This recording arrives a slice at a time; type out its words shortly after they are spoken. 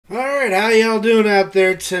Alright, how y'all doing out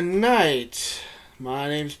there tonight? My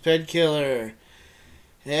name's Ped Killer,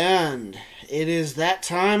 and it is that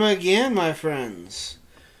time again, my friends.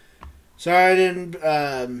 Sorry I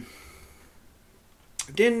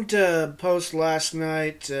didn't post last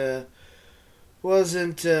night.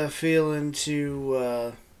 Wasn't feeling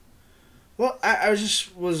too, I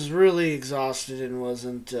was really exhausted and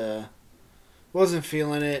wasn't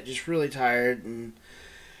feeling it, just really tired, and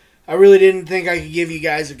I really didn't think I could give you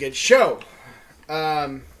guys a good show.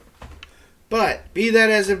 But be that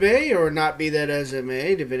as it may, or not be that as it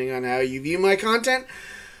may, depending on how you view my content,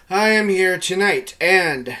 I am here tonight.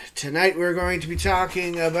 And tonight we're going to be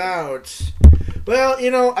talking about,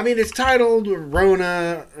 it's titled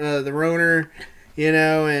Rona, the Roner,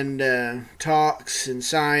 and talks and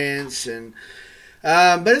science.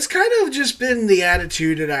 But it's kind of just been the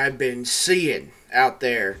attitude that I've been seeing out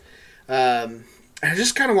there. I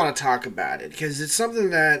just kind of want to talk about it because it's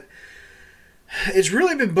something that it's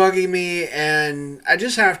really been bugging me, and I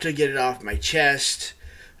just have to get it off my chest,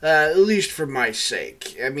 at least for my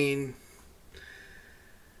sake. I mean,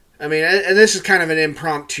 and this is kind of an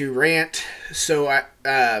impromptu rant, so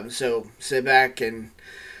so sit back and,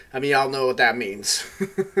 y'all know what that means.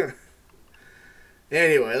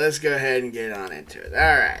 Anyway, let's go ahead and get on into it.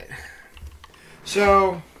 All right.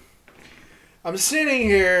 So I'm sitting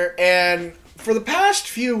here, and for the past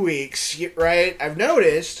few weeks, right, I've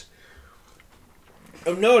noticed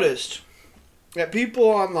that people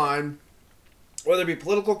online, whether it be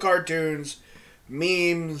political cartoons,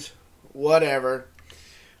 memes, whatever,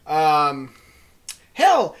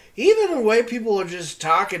 hell, even the way people are just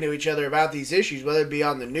talking to each other about these issues, whether it be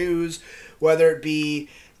on the news, whether it be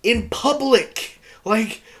in public,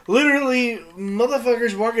 like literally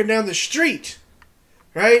motherfuckers walking down the street,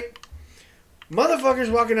 right?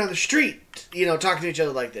 Motherfuckers walking down the street, talking to each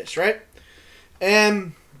other like this, right?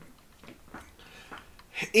 And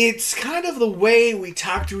it's kind of the way we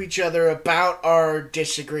talk to each other about our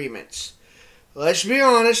disagreements. Let's be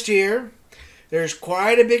honest here. There's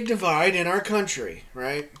quite a big divide in our country,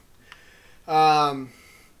 right?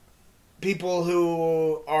 People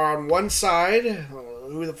who are on one side,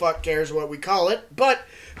 who the fuck cares what we call it, but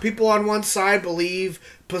people on one side believe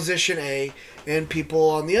position A, and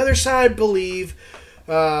people on the other side believe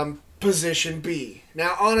position B.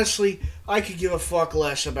 Now, honestly, I could give a fuck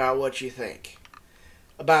less about what you think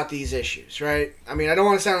about these issues, right? I mean, I don't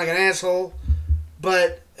want to sound like an asshole,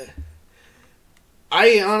 but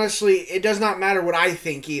it does not matter what I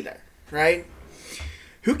think either, right?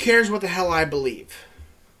 Who cares what the hell I believe?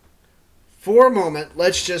 For a moment,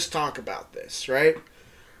 let's just talk about this, right?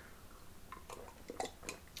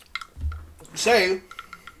 Say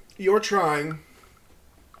you're trying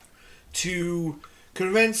to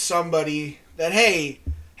convince somebody that, hey,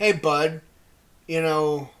 bud,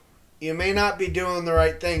 you may not be doing the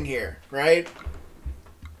right thing here, right?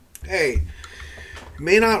 Hey, you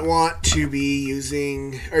may not want to be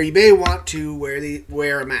using, or you may want to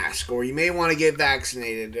wear a mask, or you may want to get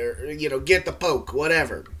vaccinated, or, get the poke,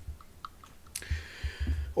 whatever.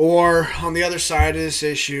 Or, on the other side of this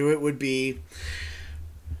issue, it would be,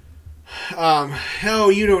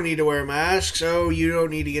 hell, you don't need to wear a mask, so you don't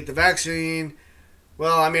need to get the vaccine.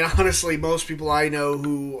 Well, honestly, most people I know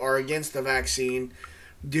who are against the vaccine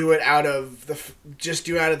do it out of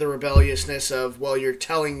the rebelliousness of, well, you're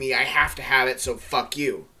telling me I have to have it, so fuck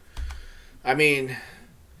you. And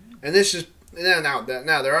this is, now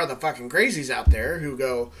there are the fucking crazies out there who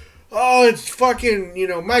go, oh, it's fucking,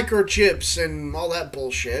 microchips and all that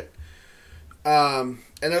bullshit. And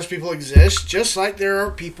those people exist, just like there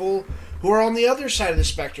are people who are on the other side of the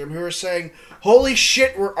spectrum who are saying, holy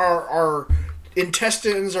shit, our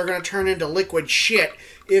intestines are going to turn into liquid shit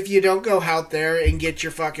if you don't go out there and get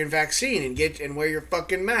your fucking vaccine and wear your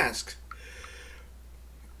fucking mask.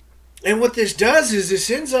 And what this does is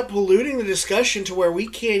this ends up polluting the discussion to where we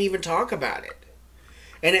can't even talk about it.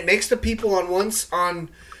 And it makes the people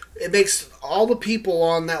it makes all the people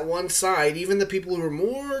on that one side, even the people who are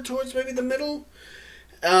more towards maybe the middle,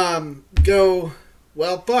 go,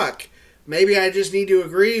 well, fuck. Maybe I just need to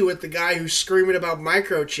agree with the guy who's screaming about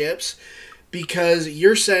microchips because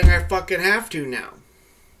you're saying I fucking have to now.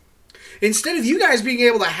 Instead of you guys being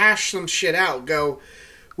able to hash some shit out, go,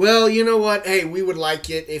 well, you know what? Hey, we would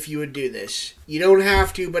like it if you would do this. You don't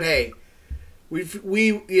have to, but hey, let's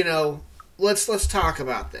talk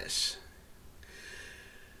about this.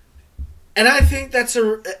 And I think that's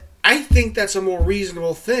a more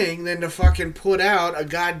reasonable thing than to fucking put out a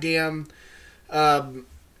goddamn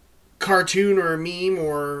cartoon or a meme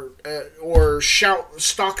or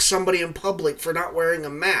stalk somebody in public for not wearing a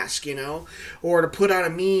mask, or to put out a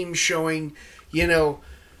meme showing,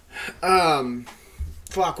 Um,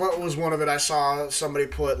 fuck, what was one of it I saw somebody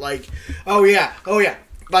put? Like, oh yeah.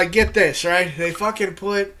 Like, get this, right? They fucking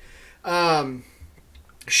put,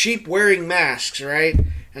 sheep wearing masks, right?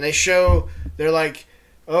 And they show, they're like,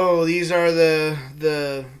 oh, these are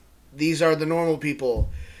these are the normal people.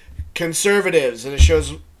 Conservatives. And it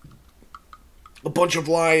shows a bunch of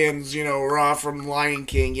lions, raw from Lion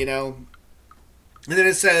King, And then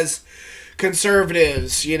it says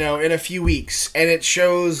conservatives, in a few weeks. And it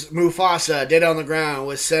shows Mufasa dead on the ground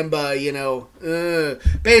with Simba,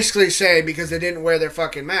 basically saying because they didn't wear their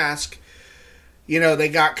fucking mask, they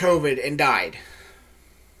got COVID and died.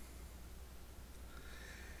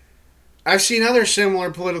 I've seen other similar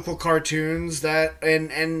political cartoons that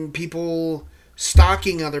and people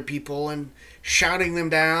stalking other people and shouting them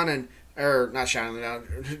down or not shouting them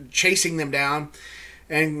down, chasing them down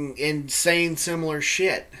and saying similar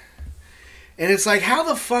shit. And it's like, how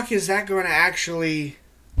the fuck is that going to actually...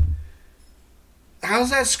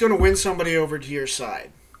 How's that going to win somebody over to your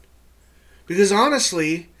side? Because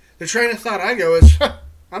honestly, the train of thought I go is,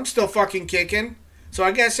 I'm still fucking kicking, so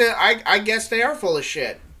I guess I guess they are full of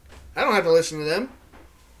shit. I don't have to listen to them.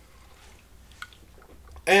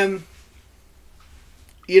 And,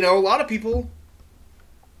 a lot of people,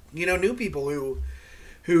 new people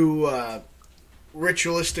who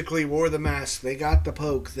ritualistically wore the mask. They got the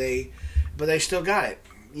poke. But they still got it.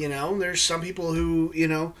 There's some people who,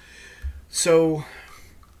 so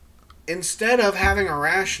instead of having a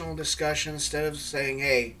rational discussion, instead of saying,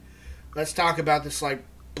 hey, let's talk about this like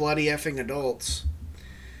bloody effing adults,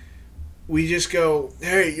 we just go,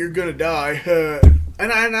 hey, you're gonna die.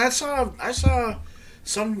 And I saw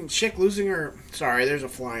some chick losing her, sorry, there's a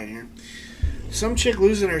fly in here. Some chick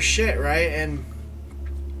losing her shit, right? And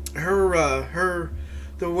her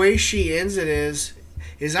the way she ends it is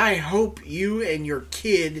I hope you and your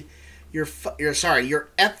kid, your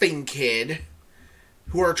effing kid,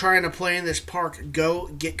 who are trying to play in this park, go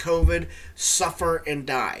get COVID, suffer, and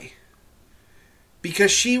die.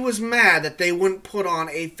 Because she was mad that they wouldn't put on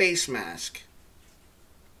a face mask.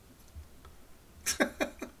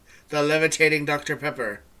 The levitating Dr.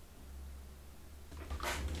 Pepper.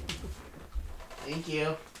 Thank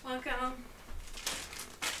you. Welcome.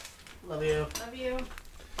 Love you. Love you.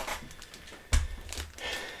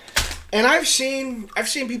 And I've seen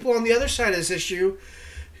people on the other side of this issue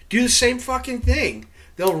do the same fucking thing.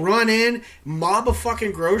 They'll run in, mob a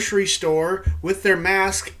fucking grocery store with their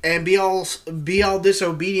mask, and be all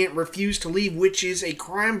disobedient, refuse to leave, which is a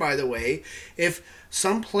crime, by the way. If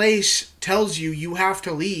some place tells you you have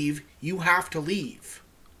to leave, you have to leave.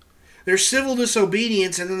 There's civil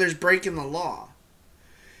disobedience, and then there's breaking the law.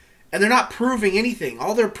 And they're not proving anything.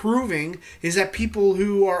 All they're proving is that people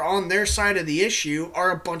who are on their side of the issue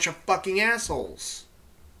are a bunch of fucking assholes.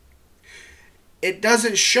 It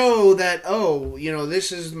doesn't show that, oh,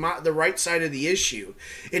 this is the right side of the issue.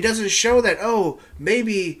 It doesn't show that, oh,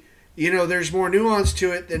 maybe, there's more nuance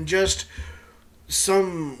to it than just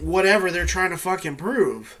some whatever they're trying to fucking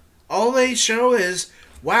prove. All they show is,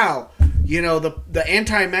 wow, the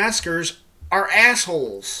anti-maskers are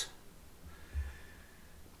assholes.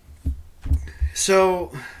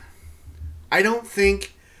 So, I don't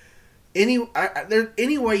think any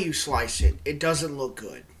way you slice it, it doesn't look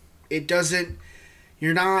good. It doesn't.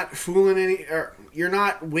 You're not you're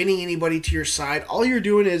not winning anybody to your side. All you're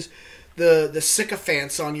doing is the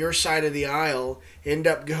sycophants on your side of the aisle end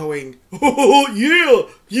up going, oh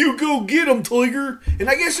yeah, you go get them, Tiger. And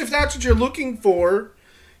I guess if that's what you're looking for,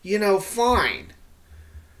 fine.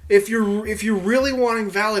 If you're really wanting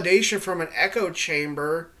validation from an echo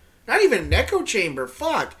chamber. Not even an echo chamber.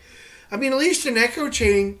 Fuck. I mean, at least an echo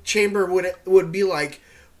chamber would be like,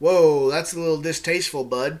 whoa, that's a little distasteful,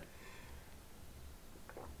 bud.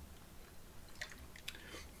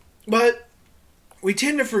 But we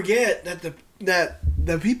tend to forget that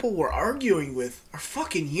the people we're arguing with are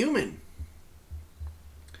fucking human.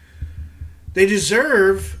 They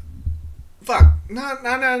deserve. Fuck.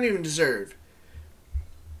 Not even deserve.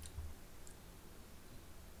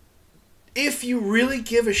 If you really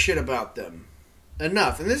give a shit about them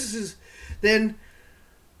enough, and then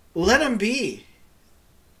let them be.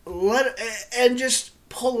 And just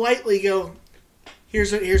politely go,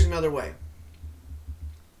 here's another way.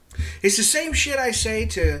 It's the same shit I say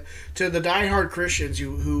to the diehard Christians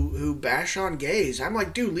who bash on gays. I'm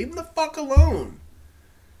like, dude, leave them the fuck alone.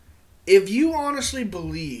 If you honestly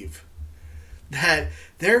believe that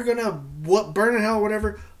they're gonna burn in hell,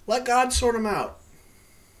 whatever, let God sort them out.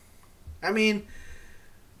 I mean,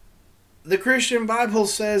 the Christian Bible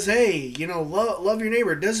says, hey, love your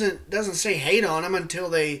neighbor. It doesn't say hate on them until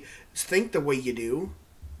they think the way you do.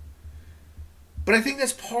 But I think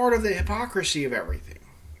that's part of the hypocrisy of everything.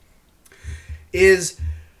 Is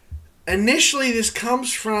initially this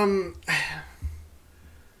comes from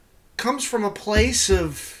a place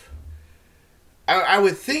of, I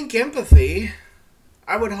would think, empathy.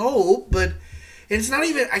 I would hope, but it's not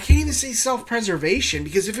even, I can't even say self-preservation,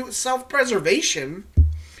 because if it was self-preservation,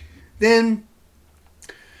 then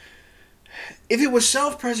if it was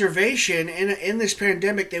self-preservation in this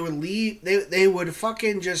pandemic, they would leave, they would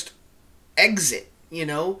fucking just exit, you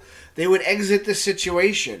know? They would exit the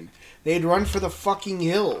situation. They'd run for the fucking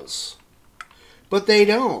hills. But they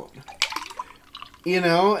don't. You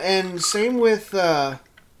know, and same with the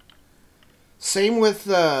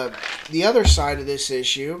other side of this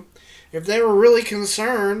issue. If they were really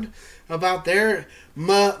concerned about their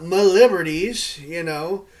liberties, you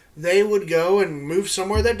know, they would go and move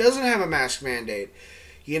somewhere that doesn't have a mask mandate.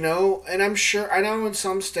 You know, and I know in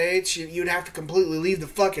some states you'd have to completely leave the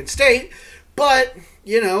fucking state, but,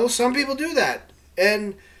 you know, some people do that.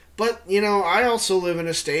 But, you know, I also live in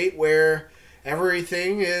a state where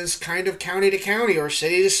everything is kind of county to county or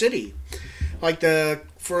city to city. Like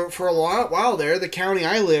for a while there, the county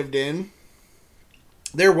I lived in,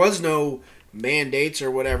 there was no mandates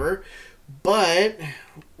or whatever, but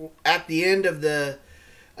at the end of the,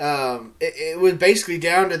 it was basically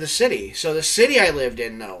down to the city. So the city I lived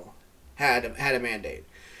in, had a mandate.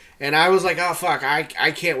 And I was like, oh fuck,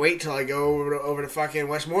 I can't wait till I go over to fucking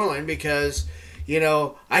Westmoreland, because, you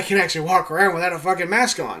know, I can actually walk around without a fucking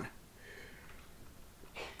mask on.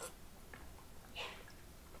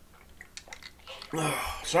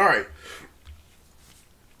 Oh, sorry.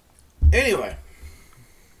 Anyway.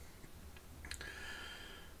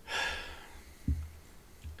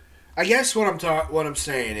 I guess what I'm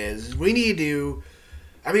saying is we need to,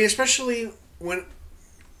 I mean, especially when,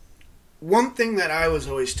 one thing that I was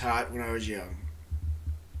always taught when I was young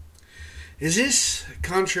is this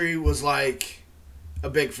country was like a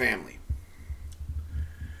big family.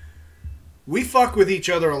 We fuck with each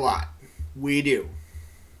other a lot. We do.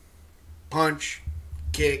 Punch,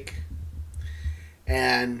 kick,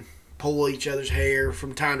 and pull each other's hair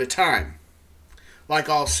from time to time, like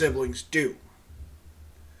all siblings do.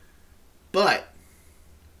 But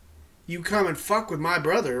you come and fuck with my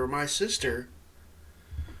brother or my sister,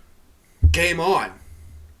 game on.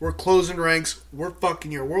 We're closing ranks. We're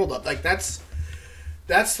fucking your world up. Like, that's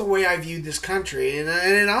the way I viewed this country, and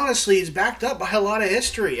it honestly is backed up by a lot of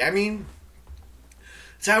history. I mean,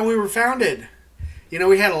 it's how we were founded. You know,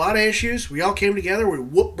 we had a lot of issues. We all came together. We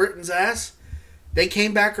whooped Britain's ass. They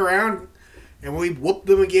came back around, and we whooped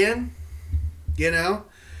them again. You know?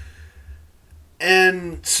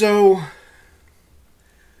 And so,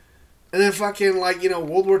 and then fucking, like, you know,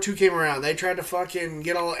 World War II came around. They tried to fucking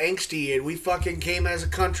get all angsty, and we fucking came as a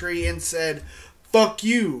country and said, fuck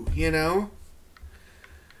you, you know?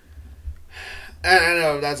 And I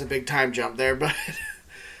know that's a big time jump there, but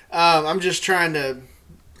I'm just trying to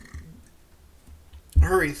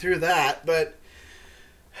hurry through that. But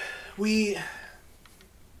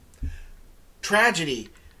tragedy,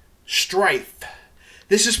 strife.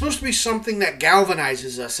 This is supposed to be something that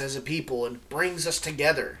galvanizes us as a people and brings us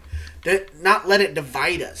together. Not let it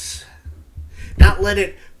divide us. Not let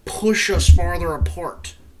it push us farther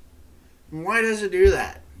apart. And why does it do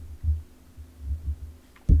that?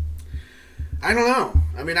 I don't know.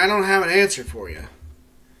 I mean, I don't have an answer for you.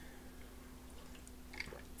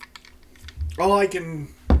 All I can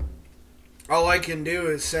do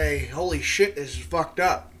is say, holy shit, this is fucked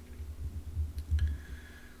up.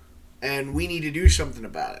 And we need to do something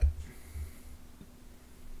about it.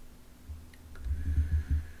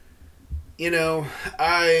 You know,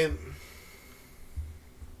 I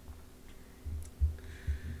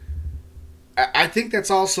think that's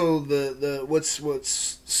also the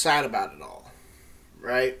what's sad about it all,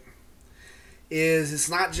 right? Is it's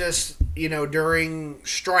not just, you know, during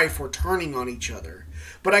strife we're turning on each other,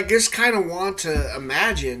 but I just kind of want to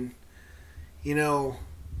imagine, you know,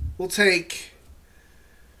 we'll take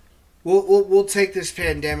this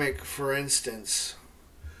pandemic for instance.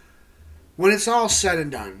 When it's all said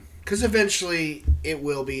and done, because eventually it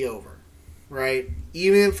will be over, right?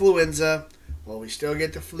 Even influenza, well, we still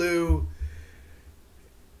get the flu.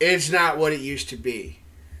 It's not what it used to be,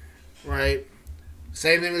 right?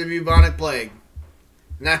 Same thing with the bubonic plague.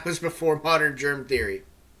 And that was before modern germ theory.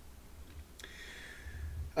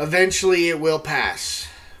 Eventually it will pass.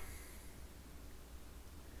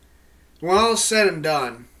 When all is said and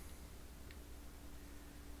done,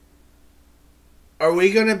 are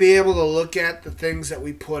we going to be able to look at the things that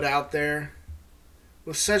we put out there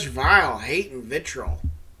with such vile hate and vitriol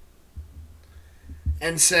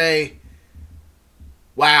and say,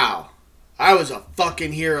 wow, I was a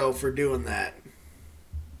fucking hero for doing that.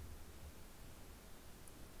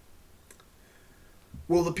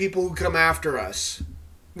 Will the people who come after us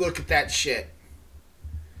look at that shit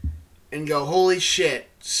and go, holy shit,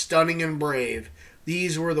 stunning and brave.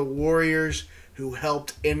 These were the warriors who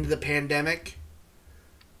helped end the pandemic?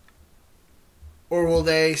 Or will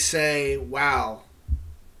they say, wow,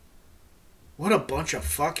 what a bunch of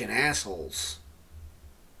fucking assholes?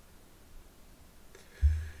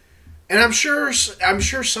 And I'm sure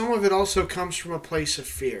some of it also comes from a place of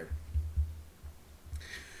fear.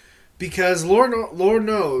 Because Lord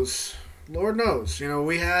knows,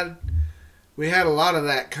 we had a lot of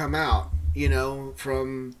that come out,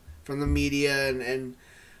 from the media and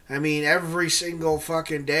I mean every single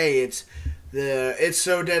fucking day it's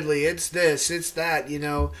so deadly, it's this, it's that,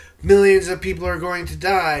 millions of people are going to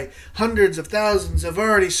die, hundreds of thousands have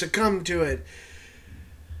already succumbed to it.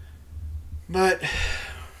 But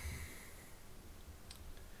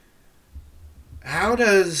how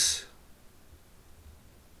does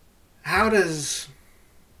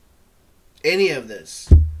any of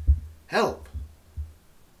this help?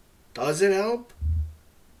 Does it help?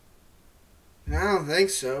 I don't think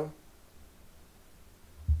so.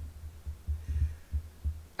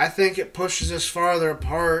 I think it pushes us farther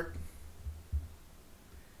apart.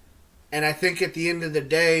 And I think at the end of the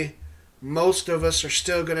day, most of us are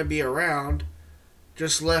still going to be around,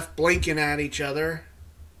 just left blinking at each other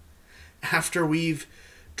after we've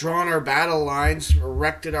drawn our battle lines,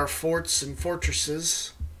 erected our forts and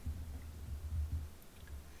fortresses.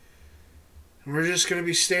 And we're just going to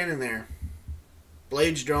be standing there,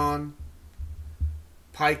 blades drawn,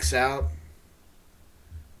 pikes out.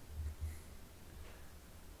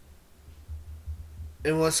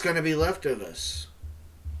 And what's going to be left of us?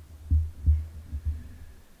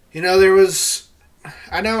 I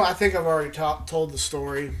think I've already told the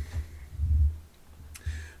story.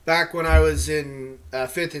 Back when I was in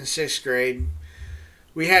 5th and 6th grade,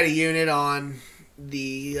 we had a unit on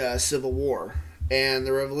the Civil War and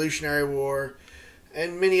the Revolutionary War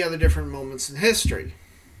and many other different moments in history.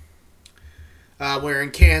 We're in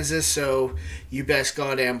Kansas, so you best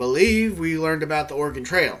goddamn believe we learned about the Oregon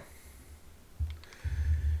Trail.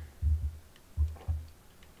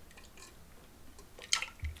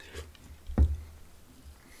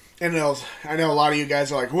 And I know a lot of you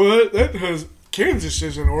guys are like, what? Kansas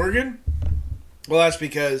isn't Oregon? Well, that's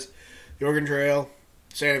because the Oregon Trail,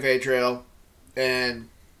 Santa Fe Trail, and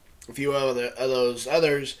a few of those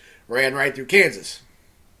others ran right through Kansas.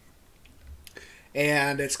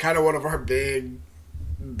 And it's kind of one of our big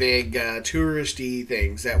touristy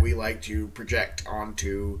things that we like to project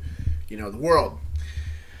onto, the world.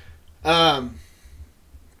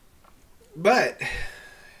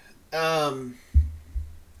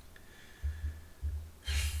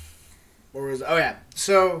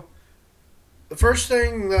 So the first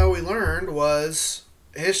thing that we learned was,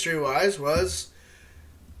 history-wise, was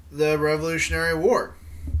the Revolutionary War.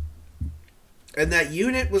 And that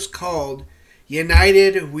unit was called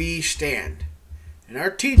United We Stand. And our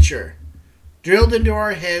teacher drilled into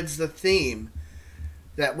our heads the theme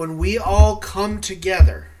that when we all come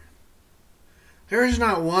together, there is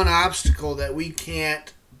not one obstacle that we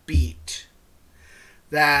can't beat.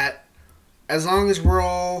 That as long as we're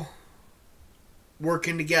all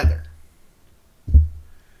working together.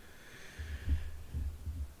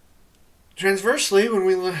 Transversely, when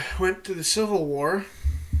we went to the Civil War,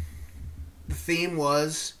 the theme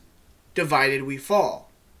was divided we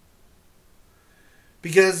fall.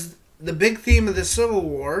 Because the big theme of the Civil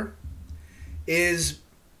War is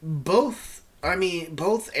both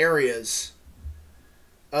areas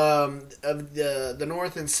of the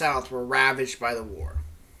North and South were ravaged by the war.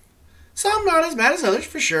 Some not as bad as others,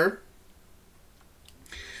 for sure.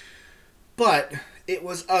 But it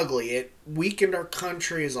was ugly. It weakened our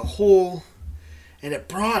country as a whole, and it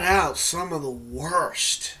brought out some of the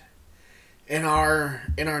worst in our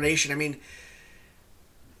nation. I mean,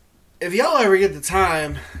 if y'all ever get the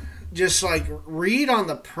time, just read on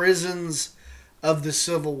the prisons of the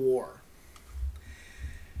Civil War.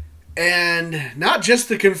 And not just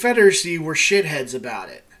the Confederacy were shitheads about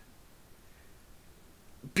it.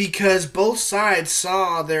 Because both sides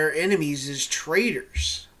saw their enemies as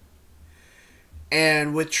traitors.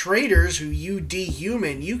 And with traitors who you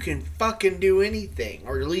dehuman, you can fucking do anything.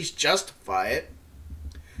 Or at least justify it.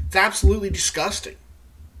 It's absolutely disgusting.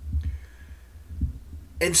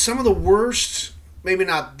 And some of the worst, maybe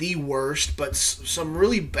not the worst, but some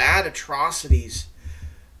really bad atrocities,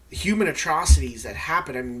 human atrocities that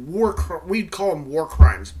happen. I mean, we'd call them war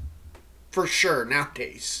crimes. For sure,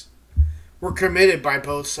 nowadays. Were committed by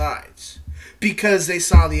both sides. because they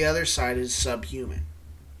saw the other side as subhuman.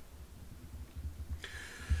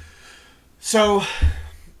 So,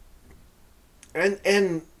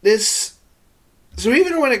 and this, so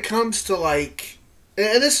even when it comes to like,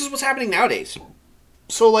 and this is what's happening nowadays.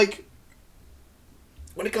 So like,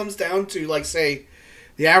 when it comes down to like, say,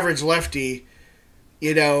 the average lefty,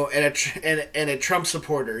 you know, and a Trump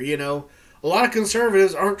supporter, you know, a lot of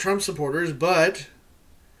conservatives aren't Trump supporters, but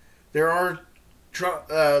there are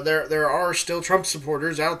there are still Trump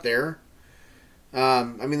supporters out there. I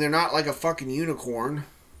mean, they're not like a fucking unicorn.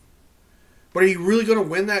 But are you really going to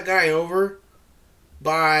win that guy over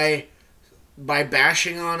by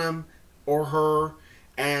bashing on him or her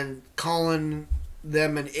and calling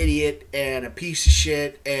them an idiot and a piece of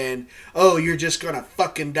shit and, oh, you're just going to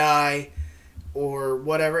fucking die or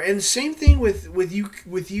whatever? And same thing with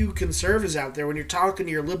you conservatives out there when you're talking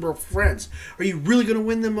to your liberal friends. Are you really going to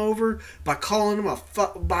win them over by calling them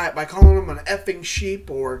by calling them an effing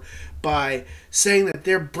sheep or by saying that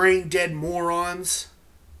they're brain dead morons?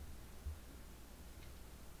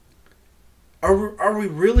 Are we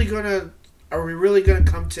really gonna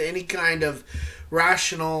come to any kind of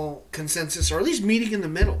rational consensus or at least meeting in the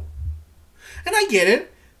middle? And I get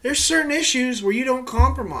it. There's certain issues where you don't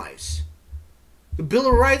compromise. The Bill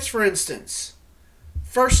of Rights, for instance.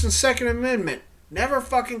 First and Second Amendment. Never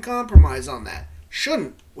fucking compromise on that.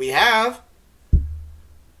 Shouldn't. We have.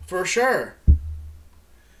 For sure.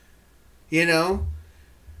 You know?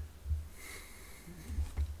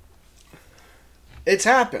 It's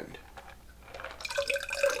happened.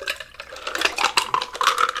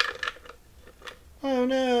 Oh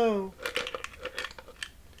no.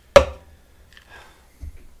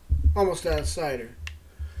 Almost out of cider.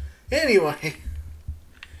 Anyway.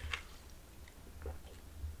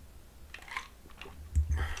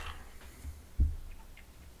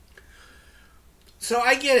 So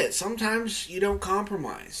I get it. Sometimes you don't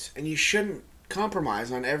compromise. And you shouldn't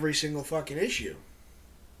compromise on every single fucking issue.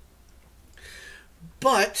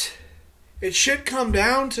 But it should come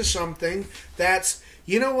down to something that's,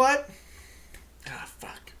 you know what? Ah,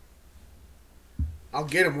 fuck. I'll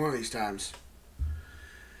get him one of these times.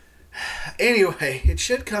 Anyway, it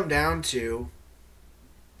should come down to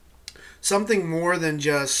something more than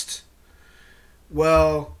just,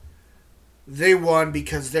 well, they won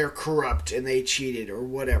because they're corrupt and they cheated or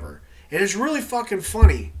whatever. And it's really fucking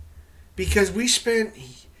funny because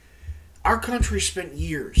our country spent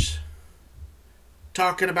years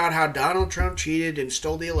talking about how Donald Trump cheated and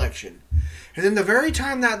stole the election. And then the very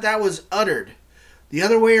time that was uttered, the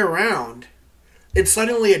other way around, it's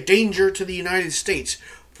suddenly a danger to the United States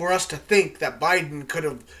for us to think that Biden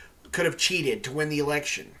could have cheated to win the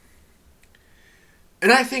election.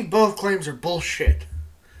 And I think both claims are bullshit.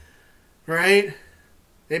 Right?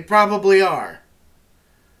 They probably are.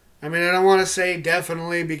 I mean, I don't want to say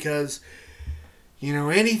definitely because, you know,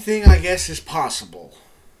 anything I guess is possible.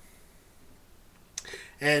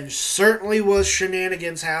 And certainly was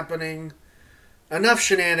shenanigans happening. Enough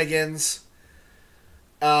shenanigans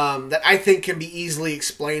that I think can be easily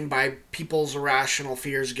explained by people's irrational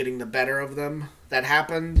fears getting the better of them that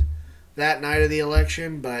happened that night of the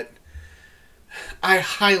election, but I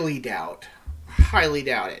highly doubt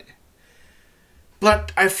it.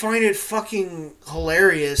 But I find it fucking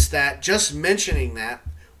hilarious that just mentioning that,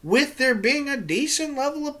 with there being a decent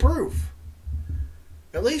level of proof,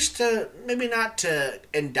 at least to, maybe not to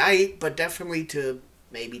indict, but definitely to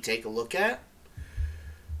maybe take a look at,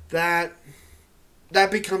 that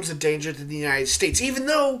becomes a danger to the United States. Even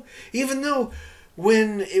though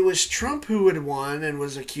when it was Trump who had won and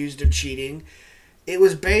was accused of cheating, it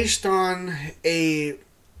was based on an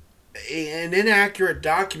inaccurate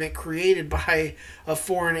document created by a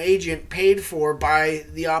foreign agent paid for by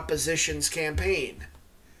the opposition's campaign.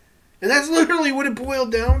 And that's literally what it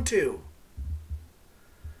boiled down to.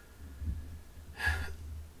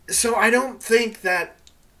 So I don't think that,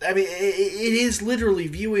 I mean, it is literally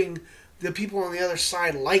viewing the people on the other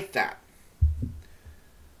side like that.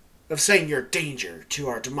 Of saying you're a danger to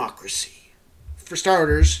our democracy. For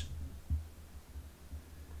starters,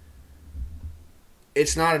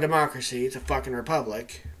 it's not a democracy, it's a fucking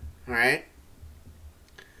republic. Alright?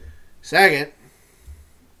 Second,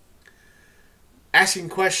 asking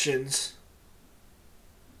questions,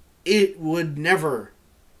 it would never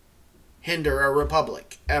hinder a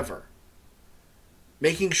republic, ever.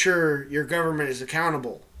 Making sure your government is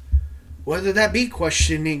accountable. Whether that be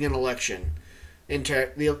questioning an election,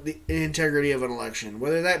 the integrity of an election.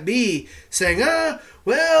 Whether that be saying,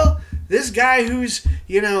 well, this guy who's,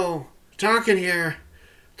 talking here,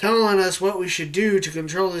 telling us what we should do to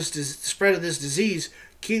control this spread of this disease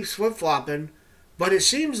keeps flip-flopping, but it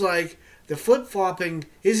seems like the flip-flopping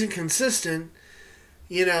isn't consistent,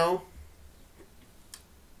 you know.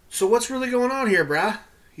 So what's really going on here, bruh?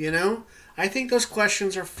 You know? I think those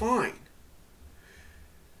questions are fine.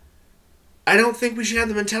 I don't think we should have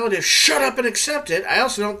the mentality of shut up and accept it. I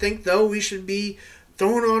also don't think, though, we should be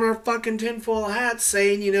throwing on our fucking tinfoil hats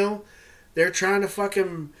saying, you know, they're trying to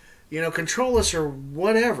fucking, you know, control us or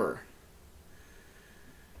whatever.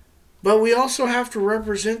 But we also have to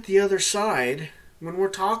represent the other side when we're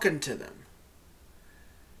talking to them.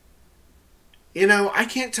 You know, I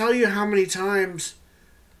can't tell you how many times...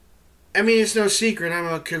 I mean, it's no secret I'm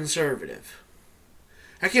a conservative.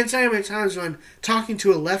 I can't tell you how many times when talking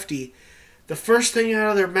to a lefty, the first thing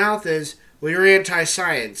out of their mouth is, well, you're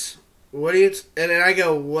anti-science. What are you... And then I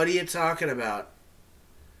go, what are you talking about?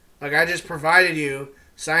 Like, I just provided you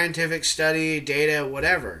scientific study, data,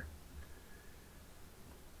 whatever.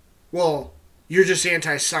 Well, you're just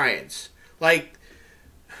anti-science. Like,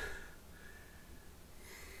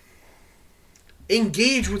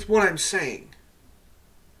 engage with what I'm saying.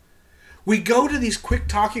 We go to these quick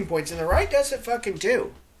talking points, and the right does it fucking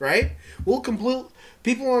too, right?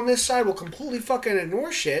 People on this side will completely fucking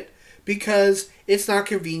ignore shit because it's not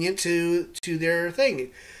convenient to their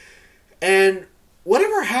thing. And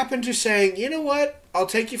whatever happened to saying, you know what, I'll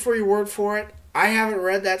take you for your word for it. I haven't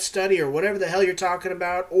read that study or whatever the hell you're talking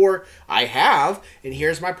about, or I have, and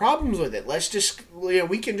here's my problems with it. Let's just, you know,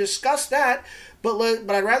 we can discuss that, but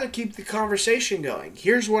I'd rather keep the conversation going.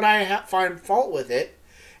 Here's what I find fault with it,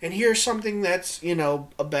 and here's something that's, you know,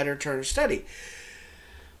 a better turn of study.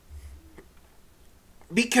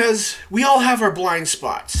 Because we all have our blind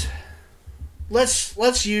spots.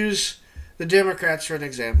 Let's use the Democrats for an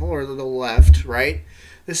example, or the left, right?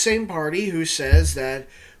 The same party who says that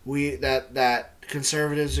that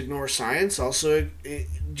conservatives ignore science also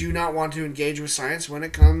do not want to engage with science when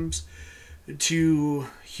it comes to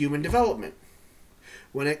human development,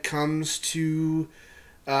 when it comes to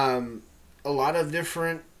a lot of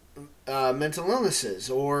different mental illnesses,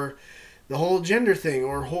 or the whole gender thing,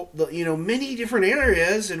 or you know, many different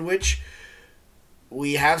areas in which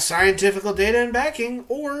we have scientific data and backing,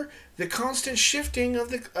 or the constant shifting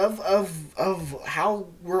of how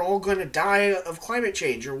we're all going to die of climate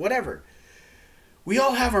change or whatever. We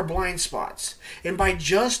all have our blind spots, and by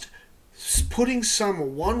just putting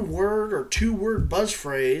some one word or two word buzz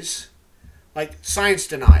phrase like science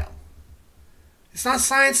denial, it's not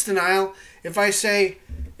science denial if I say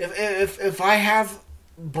if I have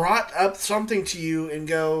brought up something to you and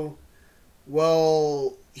go,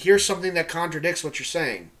 well, here's something that contradicts what you're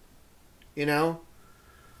saying, you know?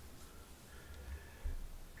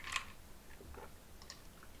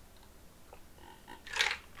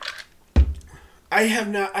 I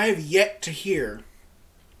have yet to hear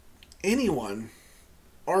anyone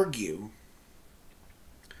argue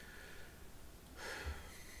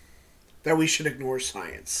that we should ignore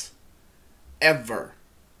science. Ever.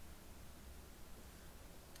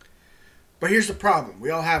 But here's the problem. We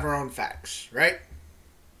all have our own facts, right?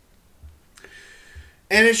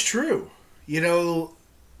 And it's true. You know,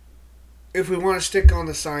 if we want to stick on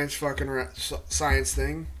the science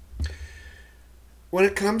thing, when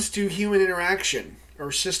it comes to human interaction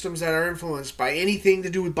or systems that are influenced by anything to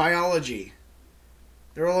do with biology,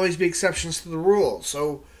 there will always be exceptions to the rule.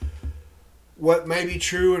 So what may be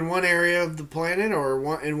true in one area of the planet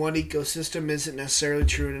or in one ecosystem isn't necessarily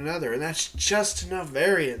true in another. And that's just enough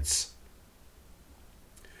variance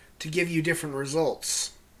to give you different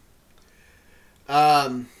results.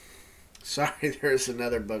 Sorry, there's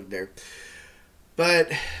another bug there.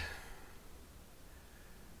 But,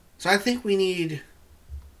 so I think we need,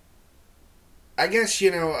 I guess,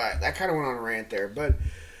 you know, I kind of went on a rant there, but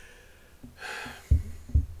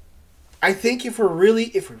I think if we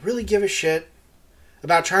really give a shit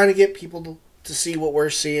about trying to get people to see what we're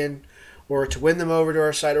seeing, or to win them over to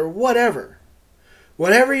our side, or whatever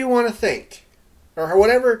you want to think, or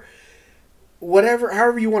however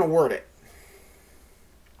you want to word it,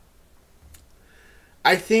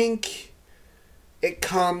 I think it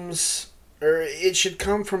should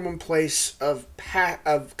come from a place of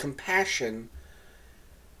compassion,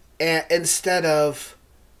 instead of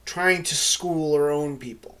trying to school or own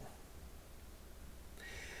people.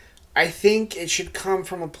 I think it should come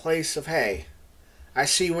from a place of, hey, I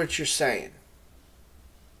see what you're saying,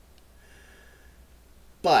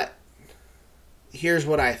 but here's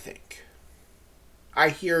what I think. I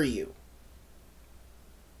hear you.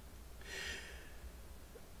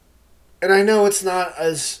 And I know it's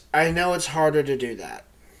harder to do that.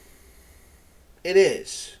 It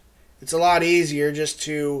is. It's a lot easier just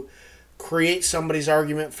to create somebody's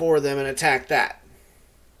argument for them and attack that.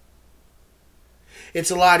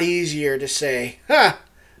 it's a lot easier to say,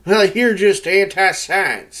 well, you're just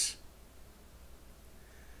anti-science.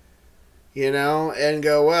 You know, and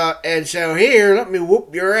go, well, and so here, let me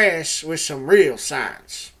whoop your ass with some real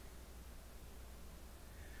science.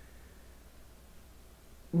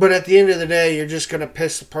 But at the end of the day, you're just going to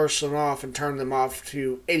piss the person off and turn them off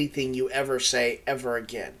to anything you ever say ever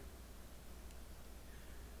again.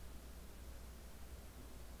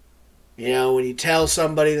 You know, when you tell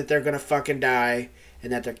somebody that they're going to fucking die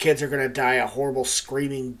and that their kids are going to die a horrible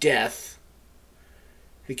screaming death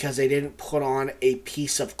because they didn't put on a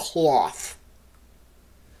piece of cloth.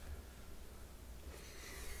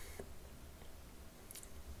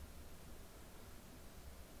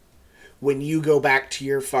 When you go back to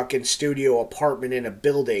your fucking studio apartment in a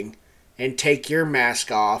building and take your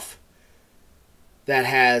mask off that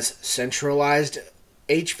has centralized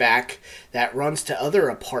HVAC that runs to other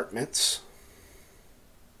apartments,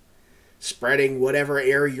 spreading whatever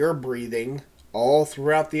air you're breathing all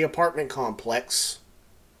throughout the apartment complex.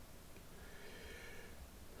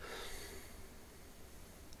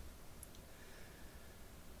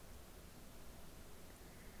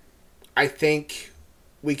 I think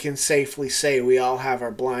we can safely say we all have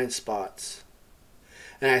our blind spots.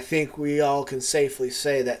 And I think we all can safely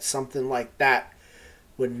say that something like that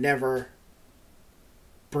would never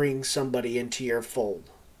bring somebody into your fold,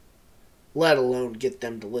 let alone get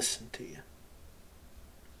them to listen to you.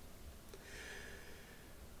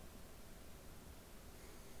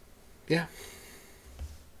 Yeah.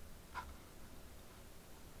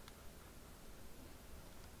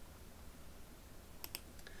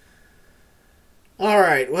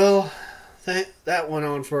 Alright, well, that went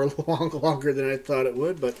on for a longer than I thought it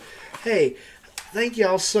would, but hey, thank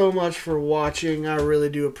y'all so much for watching. I really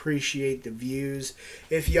do appreciate the views.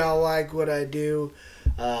 If y'all like what I do,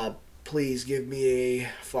 please give me a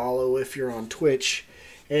follow if you're on Twitch.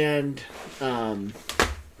 And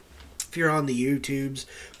if you're on the YouTubes,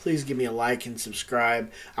 please give me a like and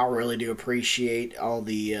subscribe. I really do appreciate all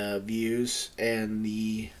the views and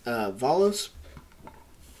the follows.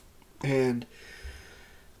 And,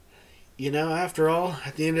 you know, after all,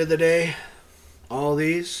 at the end of the day, all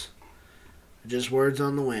these are just words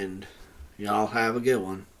on the wind. Y'all have a good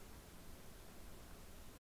one.